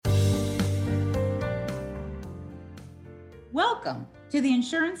Welcome to the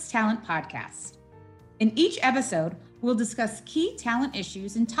Insurance Talent Podcast. In each episode, we'll discuss key talent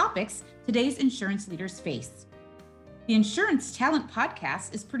issues and topics today's insurance leaders face. The Insurance Talent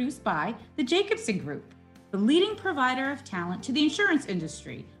Podcast is produced by the Jacobson Group, the leading provider of talent to the insurance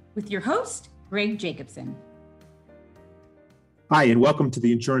industry, with your host, Greg Jacobson. Hi, and welcome to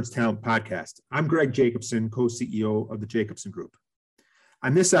the Insurance Talent Podcast. I'm Greg Jacobson, co-CEO of the Jacobson Group.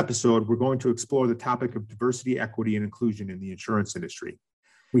 On this episode, we're going to explore the topic of diversity, equity, and inclusion in the insurance industry.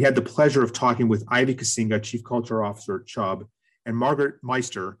 We had the pleasure of talking with Ivy Kusinga, Chief Culture Officer at Chubb, and Margaret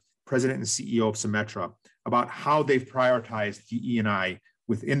Meister, President and CEO of Symetra, about how they've prioritized DE&I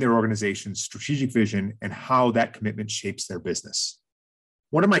within their organization's strategic vision and how that commitment shapes their business.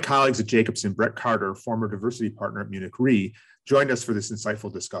 One of my colleagues at Jacobson, Brett Carter, former diversity partner at Munich Re, joined us for this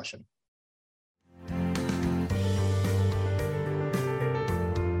insightful discussion.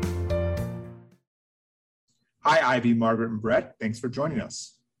 Hi, Ivy, Margaret, and Brett. Thanks for joining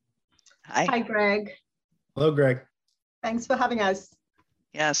us. Hi. Hi, Greg. Hello, Greg. Thanks for having us.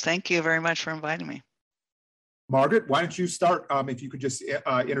 Yes, thank you very much for inviting me. Margaret, why don't you start? If you could just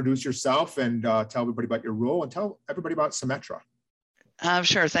introduce yourself and tell everybody about your role and tell everybody about Symetra.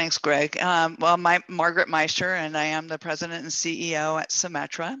 Sure, thanks, Greg. I'm Margaret Meister, and I am the President and CEO at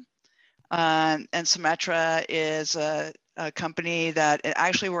Symetra. And Symetra is a company that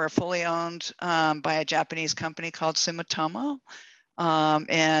actually we're fully owned by a Japanese company called Sumitomo,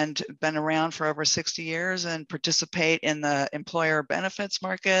 and been around for over 60 years and participate in the employer benefits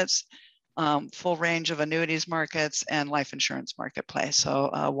markets, full range of annuities markets, and life insurance marketplace.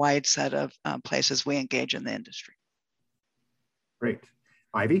 So a wide set of places we engage in the industry. Great.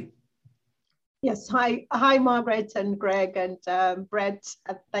 Ivy? Yes, hi, Margaret and Greg and Brett.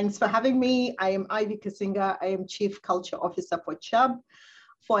 Thanks for having me. I am Ivy Kusinga. I am Chief Culture Officer for Chubb.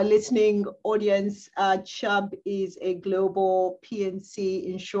 For our listening audience, Chubb is a global P&C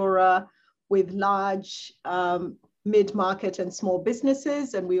insurer with large mid-market and small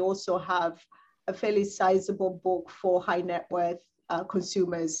businesses. And we also have a fairly sizable book for high net worth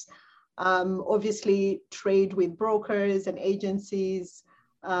consumers. Obviously, trade with brokers and agencies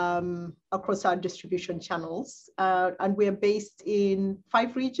across our distribution channels. And we're based in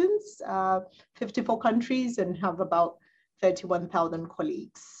 5 regions, 54 countries, and have about 31,000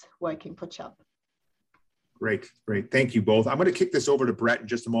 colleagues working for Chubb. Great. Thank you both. I'm going to kick this over to Brett in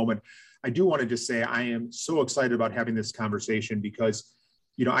just a moment. I do want to just say I am so excited about having this conversation because,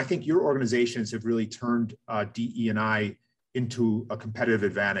 I think your organizations have really turned DE&I into a competitive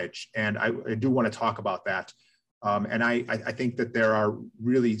advantage. And I do want to talk about that. And I think that there are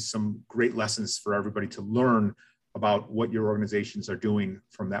really some great lessons for everybody to learn about what your organizations are doing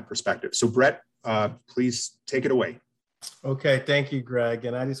from that perspective. So Brett, please take it away. Okay, thank you, Greg.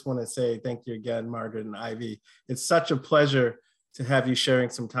 And I just want to say thank you again, Margaret and Ivy. It's such a pleasure to have you sharing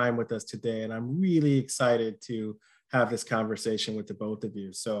some time with us today. And I'm really excited to have this conversation with the both of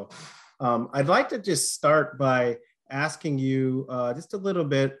you. So I'd like to just start by asking you just a little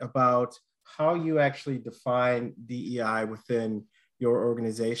bit about how you actually define DEI within your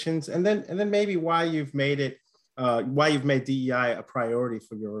organizations, and then maybe why you've made DEI a priority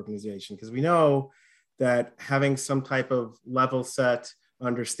for your organization. Because we know that having some type of level set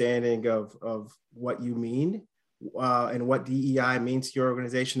understanding of what you mean and what DEI means to your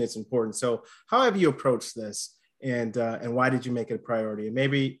organization is important. So how have you approached this, and why did you make it a priority? And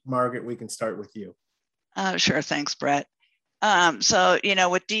maybe Margaret, we can start with you. Sure, thanks, Brett. So,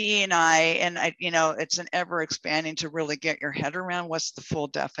 with DE&I, and it's an ever expanding to really get your head around what's the full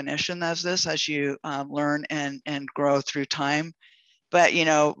definition of this as you learn and grow through time. But,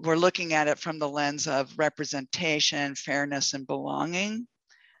 we're looking at it from the lens of representation, fairness, and belonging.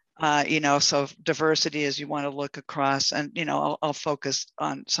 So diversity is you want to look across, and, I'll focus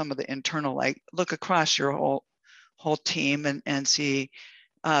on some of the internal, like look across your whole team and see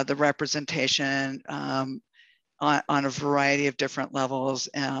the representation on a variety of different levels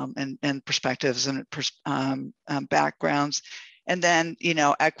and perspectives and backgrounds. And then,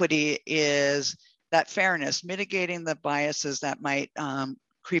 equity is that fairness, mitigating the biases that might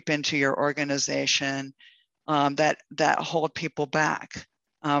creep into your organization that hold people back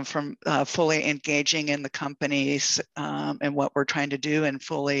from fully engaging in the companies and what we're trying to do, and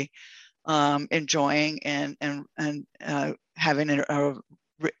fully enjoying and having a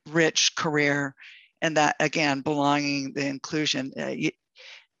rich career. And that, again, belonging, the inclusion.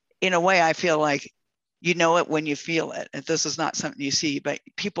 In a way, I feel like you know it when you feel it. This is not something you see, but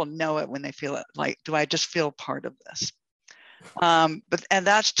people know it when they feel it. Like, do I just feel part of this? And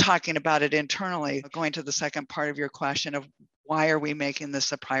that's talking about it internally. Going to the second part of your question of why are we making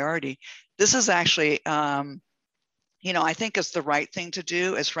this a priority? This is actually I think it's the right thing to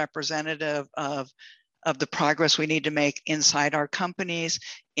do. It's representative of the progress we need to make inside our companies,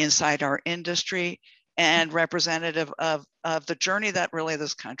 inside our industry, and representative of the journey that really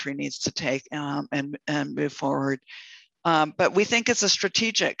this country needs to take and move forward. But we think it's a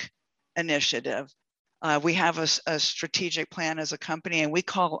strategic initiative. We have a strategic plan as a company, and we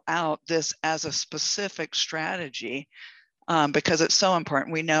call out this as a specific strategy because it's so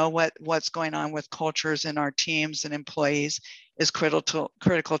important. We know what's going on with cultures in our teams and employees is critical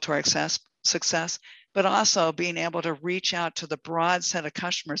to our success, but also being able to reach out to the broad set of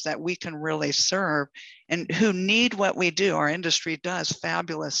customers that we can really serve and who need what we do. Our industry does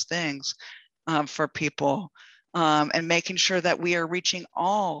fabulous things for people, and making sure that we are reaching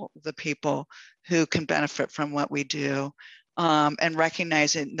all the people who can benefit from what we do, and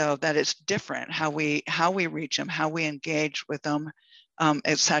recognizing though that it's different how we reach them, how we engage with them,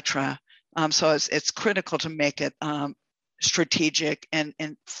 etc. So it's critical to make it strategic and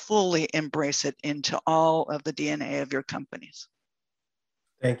fully embrace it into all of the DNA of your companies.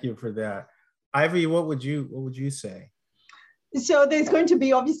 Thank you for that. Ivy, what would you say? So there's going to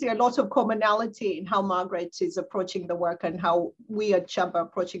be obviously a lot of commonality in how Margaret is approaching the work and how we at Chubb are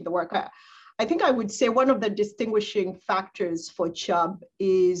approaching the work. I think I would say one of the distinguishing factors for Chubb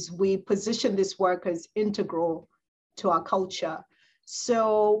is we position this work as integral to our culture.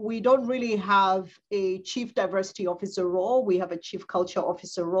 So we don't really have a chief diversity officer role. We have a chief culture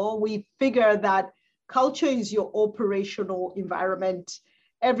officer role. We figure that culture is your operational environment.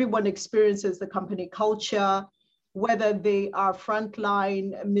 Everyone experiences the company culture, whether they are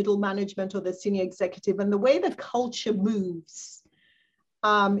frontline, middle management, or the senior executive. And the way the culture moves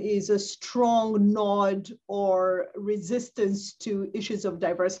is a strong nod or resistance to issues of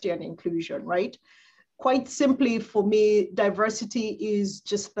diversity and inclusion, right? Quite simply, for me, diversity is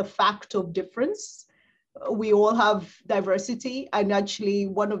just the fact of difference. We all have diversity. And actually,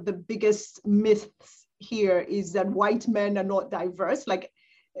 one of the biggest myths here is that white men are not diverse. Like,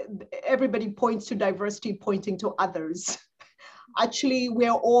 everybody points to diversity, pointing to others. Actually,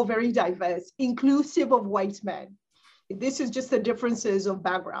 we're all very diverse, inclusive of white men. This is just the differences of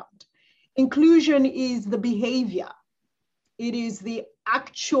background. Inclusion is the behavior. It is the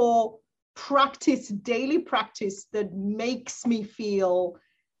actual practice, daily practice that makes me feel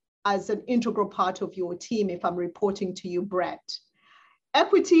as an integral part of your team if I'm reporting to you, Brett.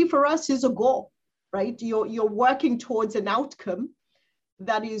 Equity for us is a goal, right? You're working towards an outcome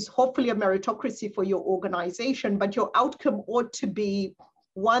that is hopefully a meritocracy for your organization, but your outcome ought to be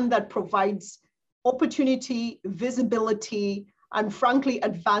one that provides opportunity, visibility, and frankly,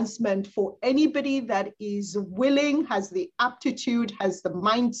 advancement for anybody that is willing, has the aptitude, has the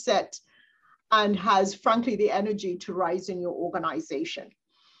mindset, and has frankly the energy to rise in your organization.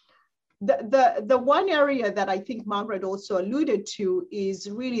 The one area that I think Margaret also alluded to is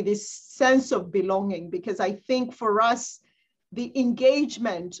really this sense of belonging, because I think for us, the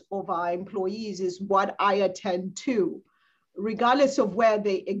engagement of our employees is what I attend to, regardless of where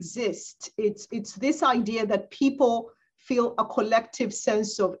they exist. It's this idea that people feel a collective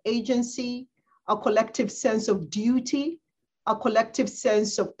sense of agency, a collective sense of duty, a collective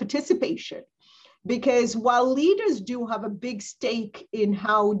sense of participation. Because while leaders do have a big stake in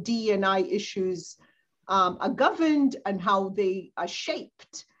how DE&I issues are governed and how they are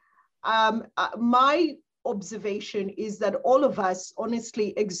shaped, my observation is that all of us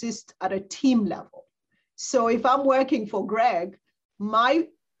honestly exist at a team level. So if I'm working for Greg, my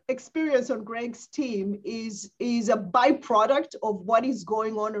experience on Greg's team is a byproduct of what is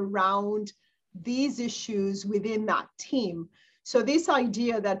going on around these issues within that team. So this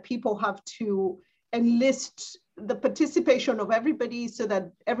idea that people have to enlist the participation of everybody so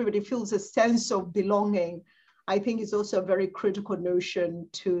that everybody feels a sense of belonging, I think is also a very critical notion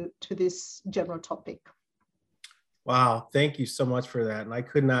to this general topic. Wow, thank you so much for that. And I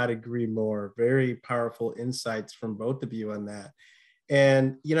could not agree more. Very powerful insights from both of you on that.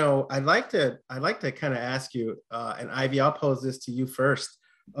 And, I'd like to kind of ask you, and Ivy, I'll pose this to you first.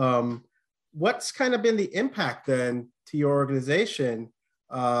 What's kind of been the impact then to your organization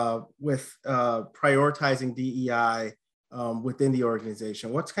with prioritizing DEI within the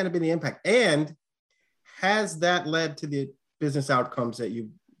organization? What's kind of been the impact? And has that led to the business outcomes that you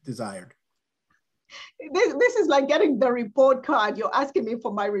desired? This is like getting the report card. You're asking me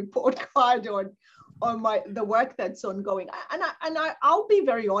for my report card on the work that's ongoing. And I'll be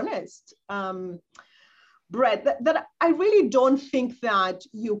very honest, Brett, that I really don't think that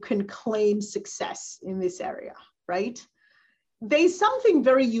you can claim success in this area, right? There's something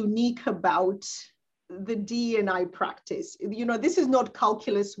very unique about the D&I practice. This is not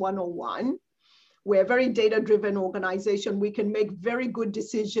calculus 101. We're a very data-driven organization. We can make very good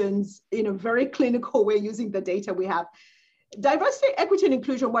decisions in a very clinical way using the data we have. Diversity, equity, and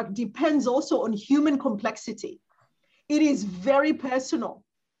inclusion work depends also on human complexity. It is very personal.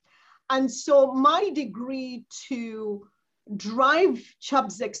 And so my degree to drive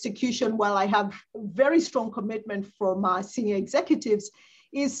Chubb's execution, while I have very strong commitment from our senior executives,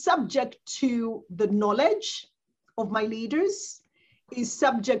 is subject to the knowledge of my leaders, is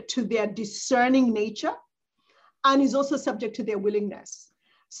subject to their discerning nature, and is also subject to their willingness.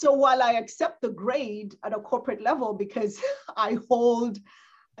 So while I accept the grade at a corporate level because I hold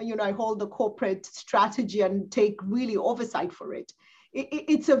the corporate strategy and take really oversight for it,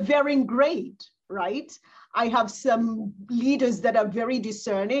 it's a varying grade, right? I have some leaders that are very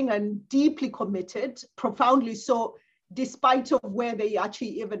discerning and deeply committed, profoundly so, despite of where they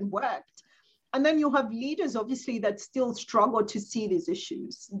actually even worked. And then you have leaders, obviously, that still struggle to see these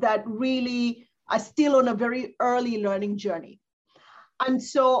issues, that really are still on a very early learning journey. And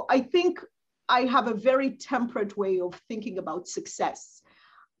so I think I have a very temperate way of thinking about success.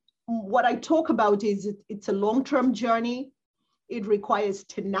 What I talk about is it's a long-term journey. It requires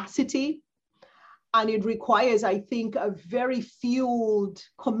tenacity. And it requires, I think, a very fueled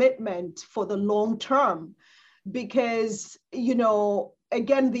commitment for the long term. Because,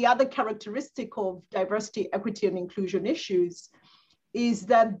 again, the other characteristic of diversity, equity, and inclusion issues is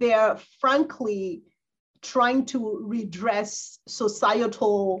that they're frankly trying to redress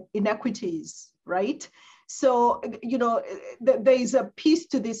societal inequities, right? So, there's a piece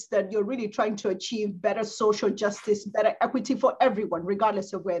to this that you're really trying to achieve better social justice, better equity for everyone,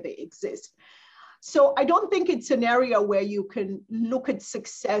 regardless of where they exist. So I don't think it's an area where you can look at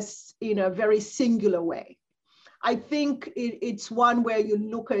success in a very singular way. I think it's one where you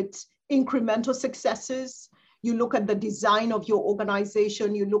look at incremental successes, you look at the design of your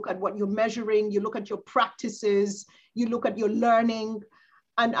organization, you look at what you're measuring, you look at your practices, you look at your learning,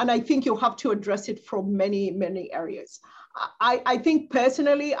 and I think you have to address it from many, many areas. I think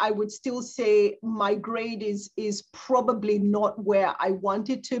personally, I would still say my grade is probably not where I want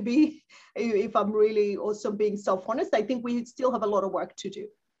it to be. If I'm really also being self-honest, I think we still have a lot of work to do.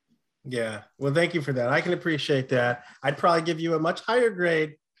 Yeah, well, thank you for that. I can appreciate that. I'd probably give you a much higher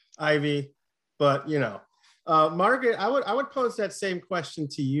grade, Ivy, but Margaret, I would pose that same question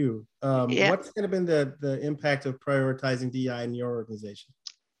to you. What's going to be the impact of prioritizing DEI in your organization?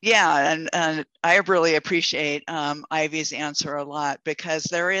 Yeah, and I really appreciate Ivy's answer a lot, because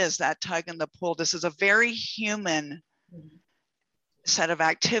there is that tug and the pull. This is a very human set of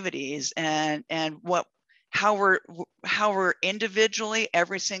activities, and how we're individually,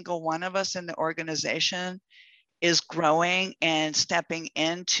 every single one of us in the organization is growing and stepping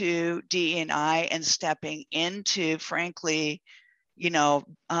into DE&I and stepping into, frankly,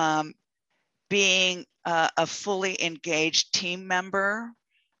 being a fully engaged team member,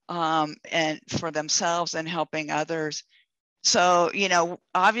 and for themselves and helping others. So,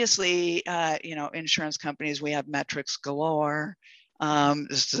 obviously, insurance companies, we have metrics galore.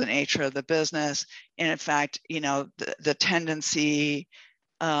 This is the nature of the business. And in fact, the tendency,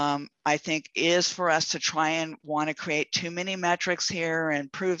 I think, is for us to try and want to create too many metrics here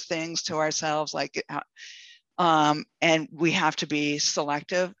and prove things to ourselves, and we have to be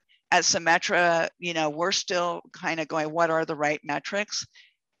selective. At Symetra, we're still kind of going, what are the right metrics?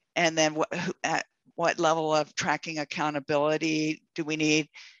 And then at what level of tracking accountability do we need?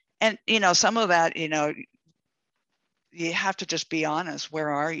 And, some of that, you have to just be honest. Where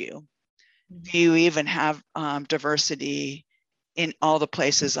are you? Do you even have diversity in all the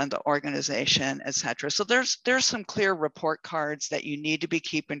places on the organization, et cetera? So there's some clear report cards that you need to be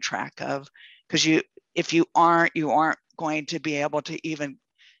keeping track of, because if you aren't going to be able to even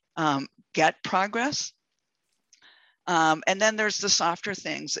get progress. And then there's the softer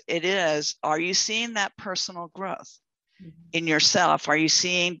things. Are you seeing that personal growth in yourself? Are you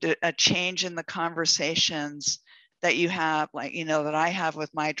seeing a change in the conversations that you have, that I have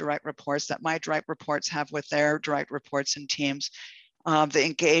with my direct reports, that my direct reports have with their direct reports and teams? The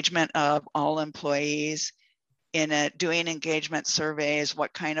engagement of all employees in doing engagement surveys.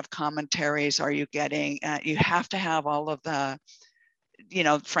 What kind of commentaries are you getting? You have to have all of the,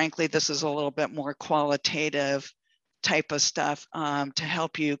 frankly, this is a little bit more qualitative type of stuff to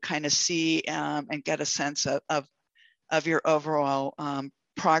help you kind of see and get a sense of your overall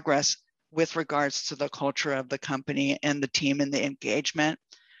progress with regards to the culture of the company and the team and the engagement,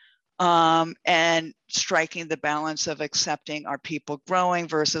 and striking the balance of accepting our people growing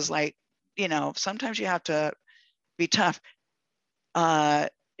versus sometimes you have to be tough.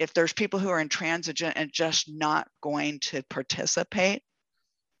 If there's people who are intransigent and just not going to participate,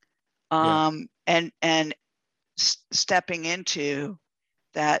 and stepping into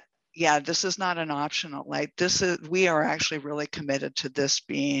that. Yeah, this is not an optional. Like we are actually really committed to this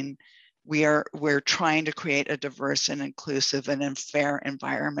being. We're trying to create a diverse and inclusive and fair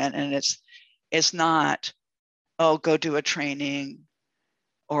environment, and it's not, oh, go do a training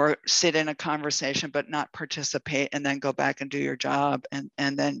or sit in a conversation but not participate and then go back and do your job and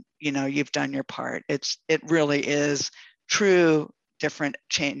then you've done your part. It really is true different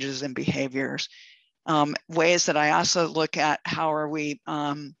changes in behaviors. Ways that I also look at how are we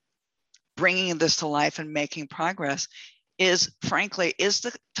bringing this to life and making progress is, frankly, is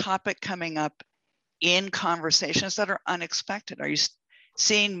the topic coming up in conversations that are unexpected? Are you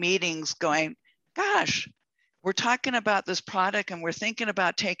seeing meetings going, gosh, we're talking about this product and we're thinking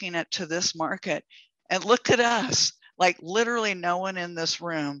about taking it to this market, and look at us, like literally no one in this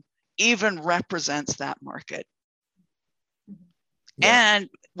room even represents that market. Yeah. And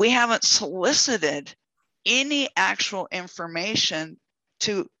we haven't solicited any actual information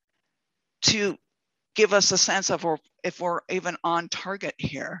to give us a sense of if we're even on target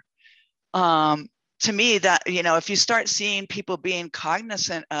here. To me, that, if you start seeing people being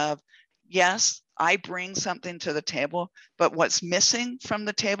cognizant of, yes, I bring something to the table, but what's missing from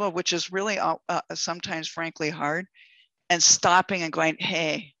the table, which is really sometimes frankly hard, and stopping and going,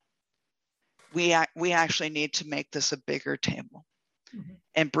 hey, we actually need to make this a bigger table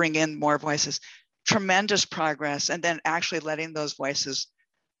and bring in more voices. Tremendous progress. And then actually letting those voices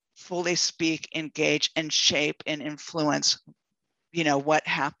fully speak, engage, and shape and influence, what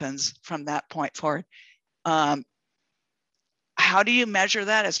happens from that point forward. How do you measure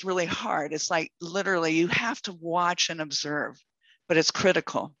that? It's really hard. It's like literally you have to watch and observe, but it's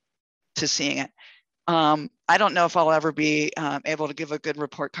critical to seeing it. I don't know if I'll ever be able to give a good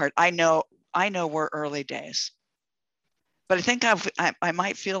report card. I know we're early days, but I think I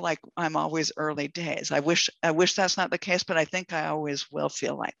might feel like I'm always early days. I wish that's not the case, but I think I always will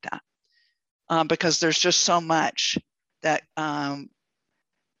feel like that because there's just so much that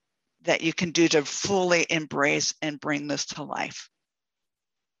that you can do to fully embrace and bring this to life.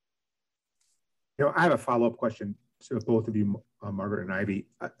 I have a follow-up question to both of you, Margaret and Ivy.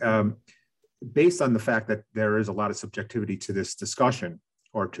 Based on the fact that there is a lot of subjectivity to this discussion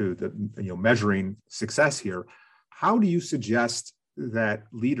or to the measuring success here, how do you suggest that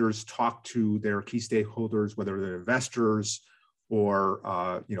leaders talk to their key stakeholders, whether they're investors or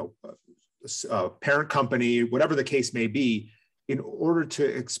a parent company, whatever the case may be, in order to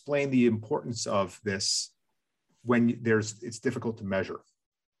explain the importance of this when it's difficult to measure?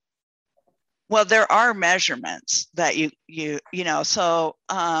 Well, there are measurements that so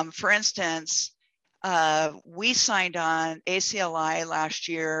for instance, we signed on ACLI last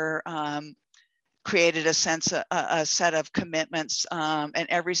year, created a set of commitments, and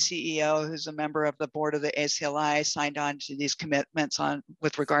every CEO who's a member of the board of the ACLI signed on to these commitments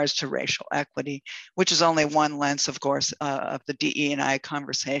with regards to racial equity, which is only one lens, of course, of the DE&I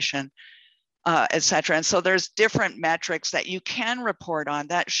conversation, et cetera. And so there's different metrics that you can report on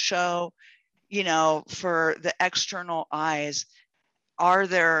that show, for the external eyes,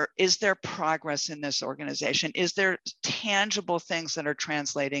 is there progress in this organization? Is there tangible things that are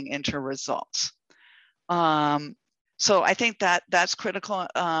translating into results? So I think that's critical,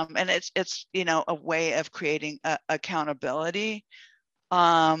 and it's a way of creating accountability.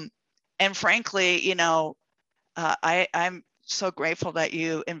 And frankly, I'm so grateful that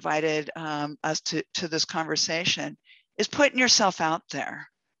you invited us to this conversation. Is putting yourself out there,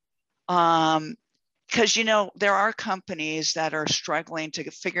 because there are companies that are struggling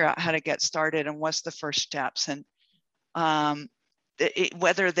to figure out how to get started and what's the first steps, and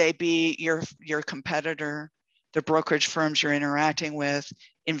whether they be your competitor, the brokerage firms you're interacting with,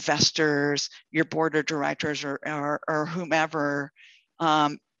 investors, your board of directors, or whomever,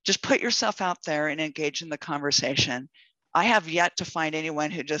 just put yourself out there and engage in the conversation. I have yet to find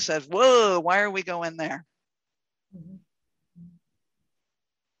anyone who just says, whoa, why are we going there?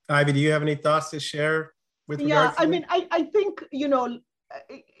 Ivy, do you have any thoughts to share with regards to Yeah, I mean, I think,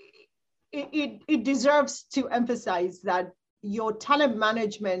 it deserves to emphasize that your talent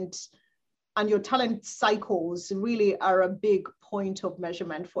management and your talent cycles really are a big point of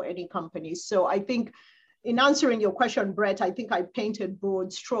measurement for any company. So I think in answering your question, Brett, I think I painted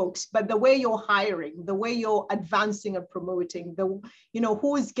broad strokes, but the way you're hiring, the way you're advancing and promoting,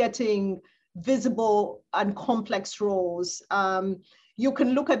 who is getting visible and complex roles. You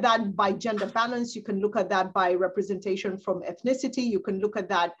can look at that by gender balance. You can look at that by representation from ethnicity. You can look at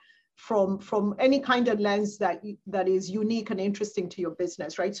that from any kind of lens that is unique and interesting to your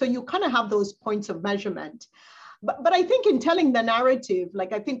business, right? So you kind of have those points of measurement. But I think in telling the narrative,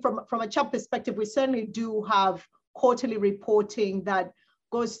 like I think from a Chubb perspective, we certainly do have quarterly reporting that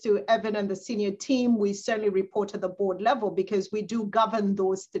goes to Evan and the senior team. We certainly report at the board level because we do govern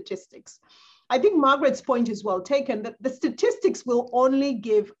those statistics. I think Margaret's point is well taken, that the statistics will only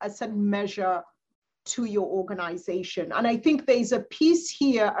give a certain measure to your organization. And I think there's a piece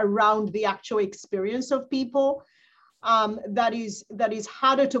here around the actual experience of people that is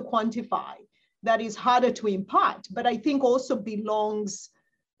harder to quantify, that is harder to impart, but I think also belongs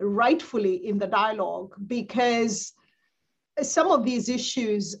rightfully in the dialogue, because some of these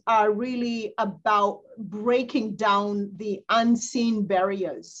issues are really about breaking down the unseen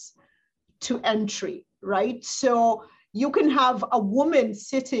barriers to entry, right? So you can have a woman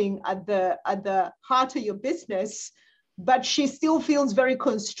sitting at the heart of your business, but she still feels very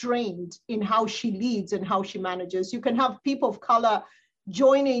constrained in how she leads and how she manages. You can have people of color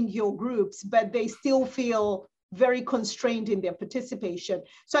joining your groups, but they still feel very constrained in their participation.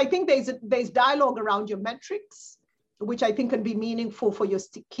 So I think there's dialogue around your metrics, which I think can be meaningful for your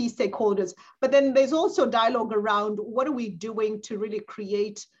key stakeholders. But then there's also dialogue around what are we doing to really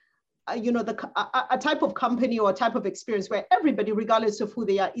create a type of company or a type of experience where everybody, regardless of who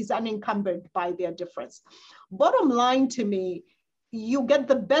they are, is unencumbered by their difference. Bottom line to me, you get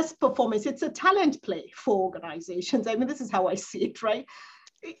the best performance. It's a talent play for organizations. I mean, this is how I see it, right?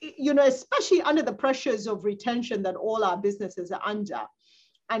 Especially under the pressures of retention that all our businesses are under,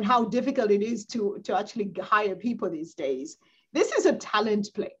 and how difficult it is to actually hire people these days. This is a talent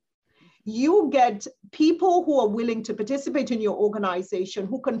play. You get people who are willing to participate in your organization,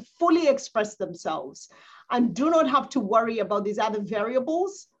 who can fully express themselves and do not have to worry about these other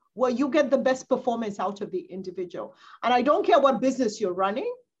variables, where you get the best performance out of the individual. And I don't care what business you're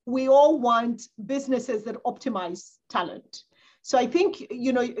running, we all want businesses that optimize talent. So I think,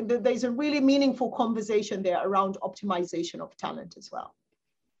 there's a really meaningful conversation there around optimization of talent as well.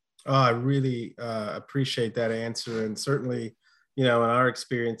 Oh, I really appreciate that answer. And certainly, in our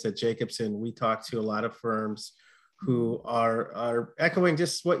experience at Jacobson, we talk to a lot of firms who are echoing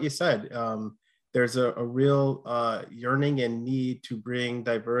just what you said. There's a real yearning and need to bring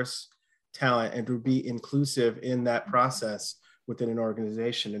diverse talent and to be inclusive in that process within an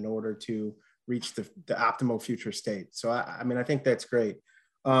organization in order to reach the optimal future state. So I think that's great.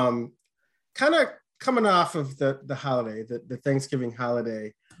 Kind of coming off of the holiday, the Thanksgiving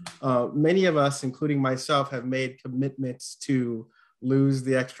holiday, many of us, including myself, have made commitments to lose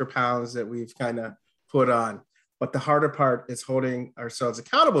the extra pounds that we've kind of put on. But the harder part is holding ourselves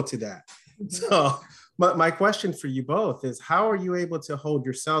accountable to that. So my question for you both is, how are you able to hold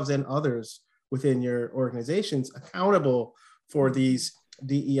yourselves and others within your organizations accountable for these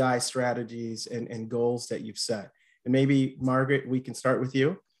DEI strategies and goals that you've set? And maybe, Margaret, we can start with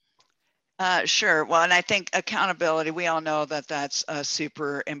you. Sure. Well, and I think accountability, we all know that that's a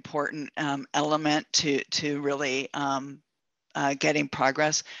super important element to really getting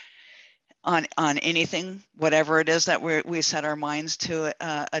progress on anything, whatever it is that we set our minds to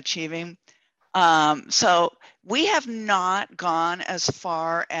achieving. So we have not gone as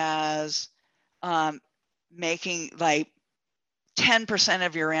far as making like 10%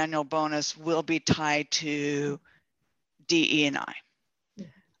 of your annual bonus will be tied to DE&I.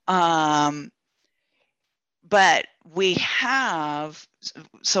 But we have,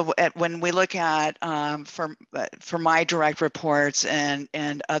 so when we look at, for my direct reports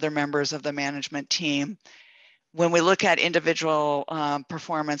and other members of the management team, when we look at individual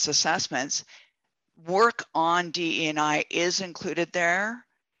performance assessments, work on DE&I is included there.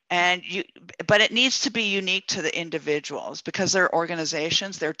 But it needs to be unique to the individuals, because their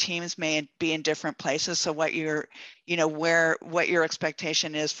organizations, their teams may be in different places. So what your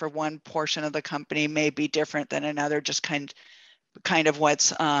expectation is for one portion of the company may be different than another, just kind of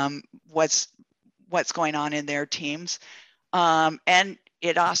what's going on in their teams. And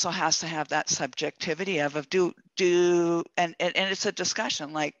it also has to have that subjectivity of and it's a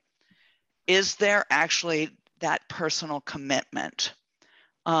discussion, like, is there actually that personal commitment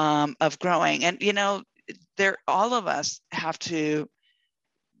of growing? And all of us have to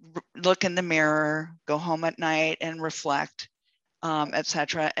look in the mirror, go home at night and reflect,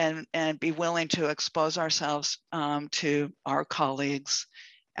 etc., and be willing to expose ourselves to our colleagues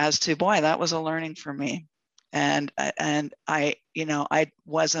as to, boy, that was a learning for me, and I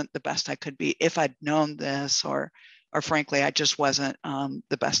wasn't the best I could be if I'd known this, or frankly, I just wasn't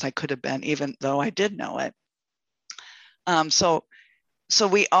the best I could have been, even though I did know it. So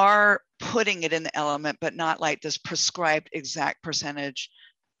we are putting it in the element, but not like this prescribed exact percentage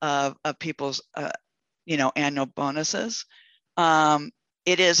of people's, annual bonuses.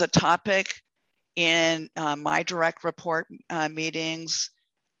 It is a topic in my direct report meetings,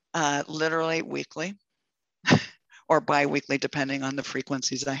 literally weekly or bi-weekly, depending on the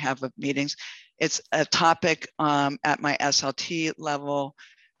frequencies I have of meetings. It's a topic at my SLT level.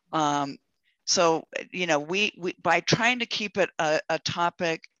 So, you know, we by trying to keep it a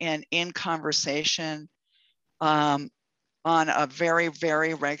topic and in conversation on a very,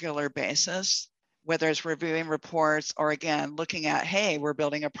 very regular basis, whether it's reviewing reports or again, looking at, hey, we're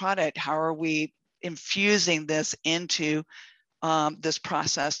building a product, how are we infusing this into this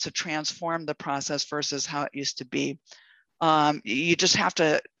process to transform the process versus how it used to be. You just have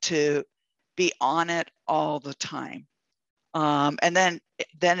to be on it all the time. And then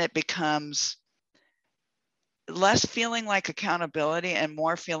it becomes less feeling like accountability and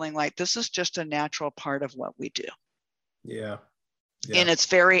more feeling like this is just a natural part of what we do. Yeah. And it's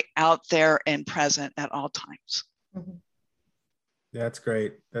very out there and present at all times. Mm-hmm. That's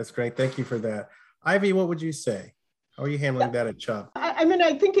great. That's great. Thank you for that. Ivy, what would you say? How are you handling that at Chubb? I mean,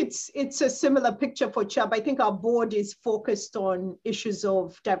 I think it's a similar picture for Chubb. I think our board is focused on issues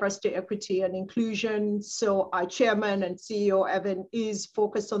of diversity, equity, and inclusion. So our chairman and CEO, Evan, is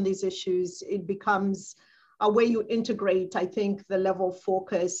focused on these issues. It becomes a way you integrate, I think, the level of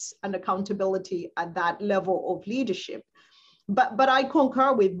focus and accountability at that level of leadership. But I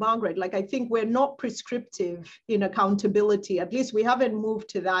concur with Margaret. Like, I think we're not prescriptive in accountability. At least we haven't moved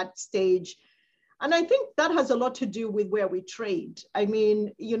to that stage. And I think that has a lot to do with where we trade. I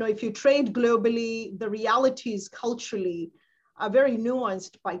mean, you know, if you trade globally, the realities culturally are very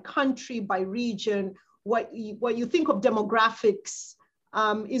nuanced by country, by region. What you think of demographics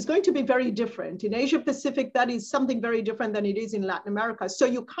is going to be very different. In Asia Pacific, that is something very different than it is in Latin America. So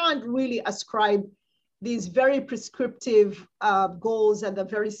you can't really ascribe these very prescriptive goals at a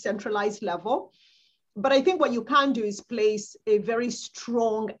very centralized level. But I think what you can do is place a very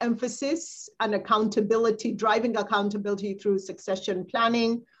strong emphasis on accountability, driving accountability through succession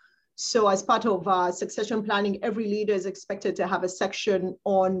planning. So as part of succession planning, every leader is expected to have a section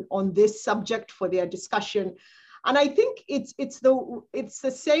on this subject for their discussion. And I think it's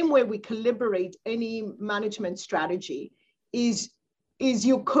the same way we calibrate any management strategy is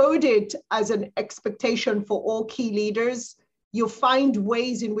you code it as an expectation for all key leaders. You find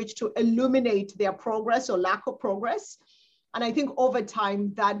ways in which to illuminate their progress or lack of progress. And I think over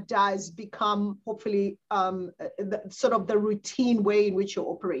time that does become hopefully sort of the routine way in which you're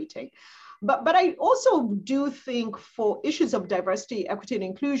operating. But I also do think for issues of diversity, equity, and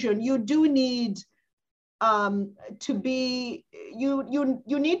inclusion, you do need to be, you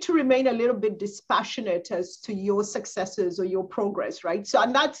need to remain a little bit dispassionate as to your successes or your progress, right? So,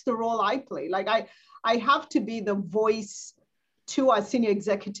 and that's the role I play. Like I have to be the voice to our senior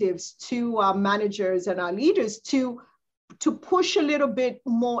executives, to our managers and our leaders to push a little bit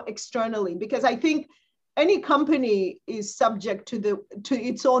more externally, because I think any company is subject to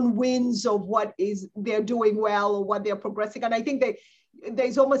its own wins of what is they're doing well or what they're progressing. And I think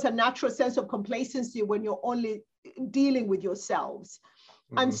there's almost a natural sense of complacency when you're only dealing with yourselves.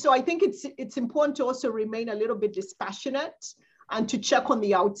 Mm-hmm. And so I think it's important to also remain a little bit dispassionate and to check on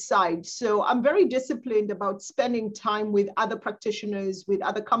the outside. So I'm very disciplined about spending time with other practitioners, with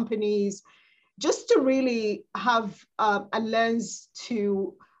other companies, just to really have a lens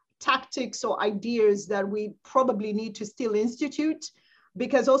to tactics or ideas that we probably need to still institute,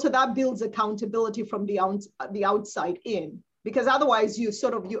 because also that builds accountability from the outside in. Because otherwise you're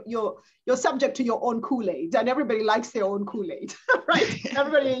subject to your own Kool-Aid, and everybody likes their own Kool-Aid, right?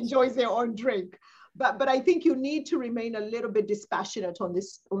 Everybody enjoys their own drink. But I think you need to remain a little bit dispassionate on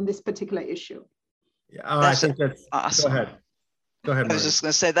this particular issue. Yeah, I think that's awesome. Go ahead. I was just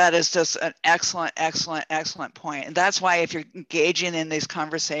going to say that is just an excellent point. And that's why if you're engaging in these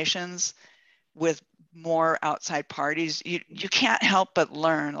conversations with more outside parties, you can't help but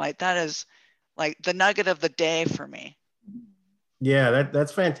learn. Like that is like the nugget of the day for me. Yeah,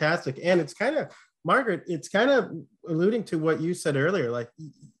 that's fantastic. And it's kind of, Margaret, it's kind of alluding to what you said earlier, like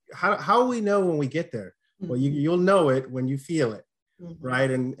how we know when we get there. Mm-hmm. Well, you'll know it when you feel it, mm-hmm. right?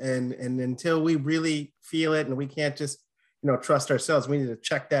 And until we really feel it, and we can't just, trust ourselves, we need to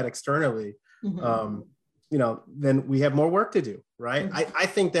check that externally, mm-hmm. Then we have more work to do, right? Mm-hmm. I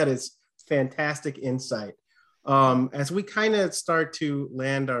think that is fantastic insight. As we kind of start to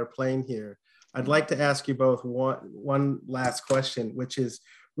land our plane here, I'd like to ask you both one last question, which is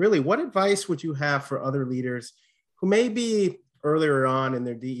really, what advice would you have for other leaders who may be earlier on in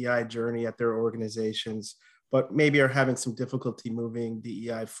their DEI journey at their organizations, but maybe are having some difficulty moving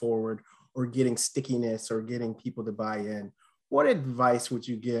DEI forward or getting stickiness or getting people to buy in? What advice would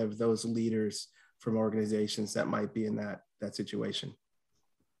you give those leaders from organizations that might be in that situation?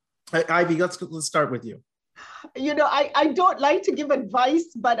 Ivy, let's start with you. I don't like to give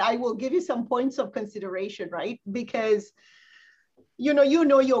advice, but I will give you some points of consideration, right? Because you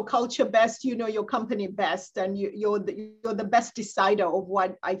know your culture best, you know your company best, and you're the best decider of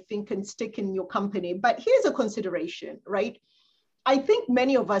what I think can stick in your company. But here's a consideration, right? I think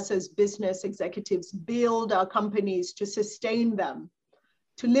many of us as business executives build our companies to sustain them,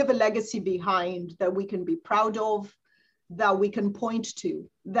 to leave a legacy behind that we can be proud of, that we can point to,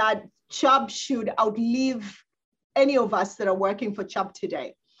 that Chubb should outlive any of us that are working for Chubb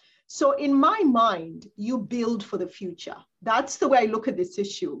today. So in my mind, you build for the future. That's the way I look at this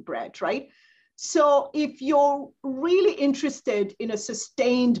issue, Brett, right? So if you're really interested in a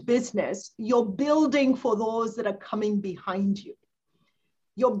sustained business, you're building for those that are coming behind you.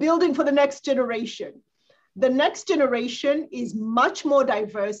 You're building for the next generation. The next generation is much more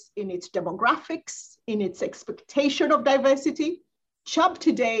diverse in its demographics, in its expectation of diversity. Chubb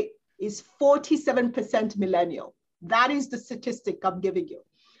today is 47% millennial. That is the statistic I'm giving you.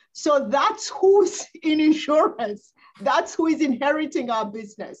 So that's who's in insurance. That's who is inheriting our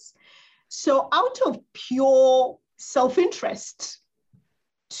business. So out of pure self-interest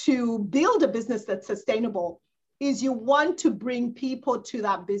to build a business that's sustainable is you want to bring people to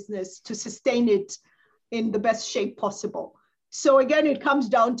that business to sustain it in the best shape possible. So again, it comes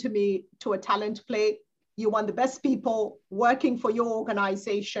down to a talent play. You want the best people working for your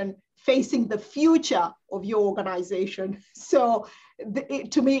organization, facing the future of your organization. So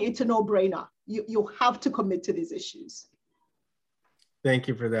to me, it's a no-brainer. You have to commit to these issues. Thank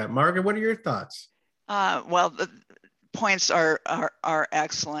you for that. Margaret, what are your thoughts? Well, the points are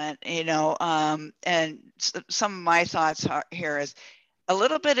excellent, and some of my thoughts here is a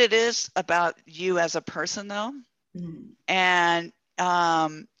little bit, it is about you as a person though. Mm. And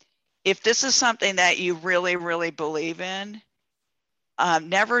if this is something that you really, really believe in,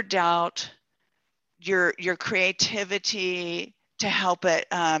 never doubt your creativity to help it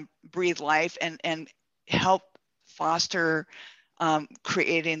breathe life and help foster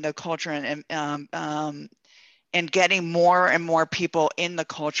creating the culture and getting more and more people in the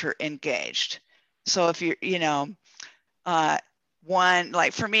culture engaged. So if one,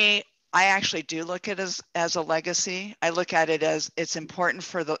 like for me, I actually do look at it as a legacy. I look at it as it's important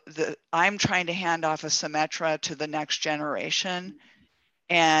for I'm trying to hand off a Symetra to the next generation.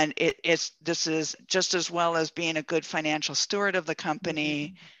 And this is just as well as being a good financial steward of the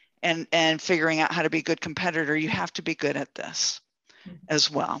company and figuring out how to be a good competitor, you have to be good at this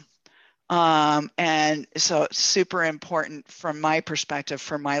as well. And so it's super important from my perspective,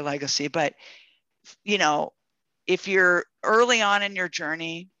 for my legacy. But, if you're early on in your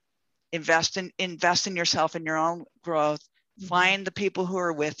journey, invest in yourself and your own growth, find the people who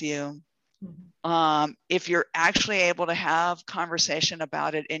are with you. If you're actually able to have conversation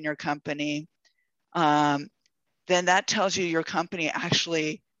about it in your company, then that tells you your company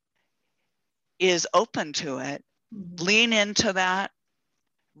actually is open to it. Lean into that.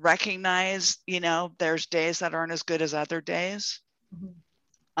 Recognize, there's days that aren't as good as other days.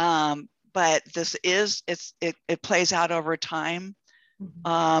 But this it plays out over time.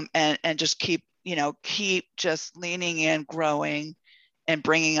 And just keep just leaning in, growing, and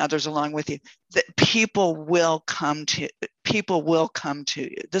bringing others along with you. That people will come to you.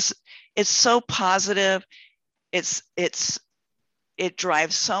 It's so positive. It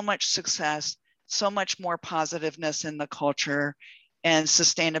drives so much success, so much more positiveness in the culture and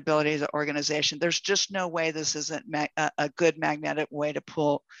sustainability of the organization. There's just no way this isn't a good magnetic way to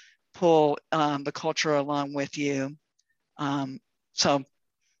pull the culture along with you. So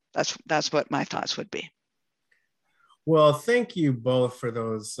that's what my thoughts would be. Well, thank you both for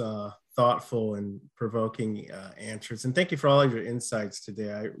those thoughtful and provoking answers. And thank you for all of your insights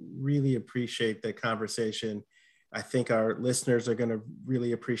today. I really appreciate the conversation. I think our listeners are going to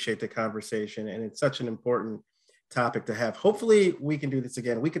really appreciate the conversation. And it's such an important topic to have. Hopefully we can do this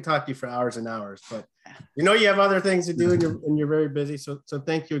again. We could talk to you for hours and hours, but you have other things to do and you're very busy. So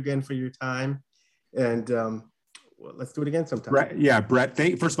thank you again for your time. And let's do it again sometime. Brett,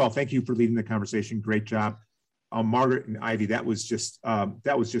 first of all, thank you for leading the conversation. Great job. Margaret and Ivy, that was just a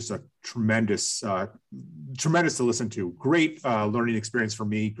tremendous to listen to. Great learning experience for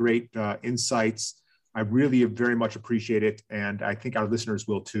me. Great insights. I really very much appreciate it, and I think our listeners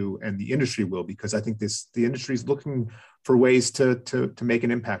will too, and the industry will, because I think the industry is looking for ways to make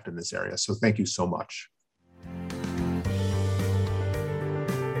an impact in this area. So thank you so much.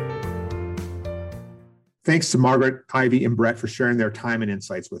 Thanks to Margaret, Ivy, and Brett for sharing their time and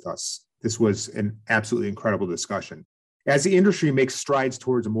insights with us. This was an absolutely incredible discussion. As the industry makes strides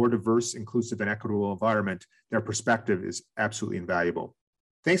towards a more diverse, inclusive, and equitable environment, their perspective is absolutely invaluable.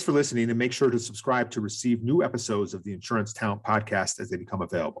 Thanks for listening, and make sure to subscribe to receive new episodes of the Insurance Talent Podcast as they become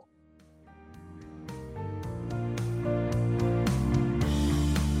available.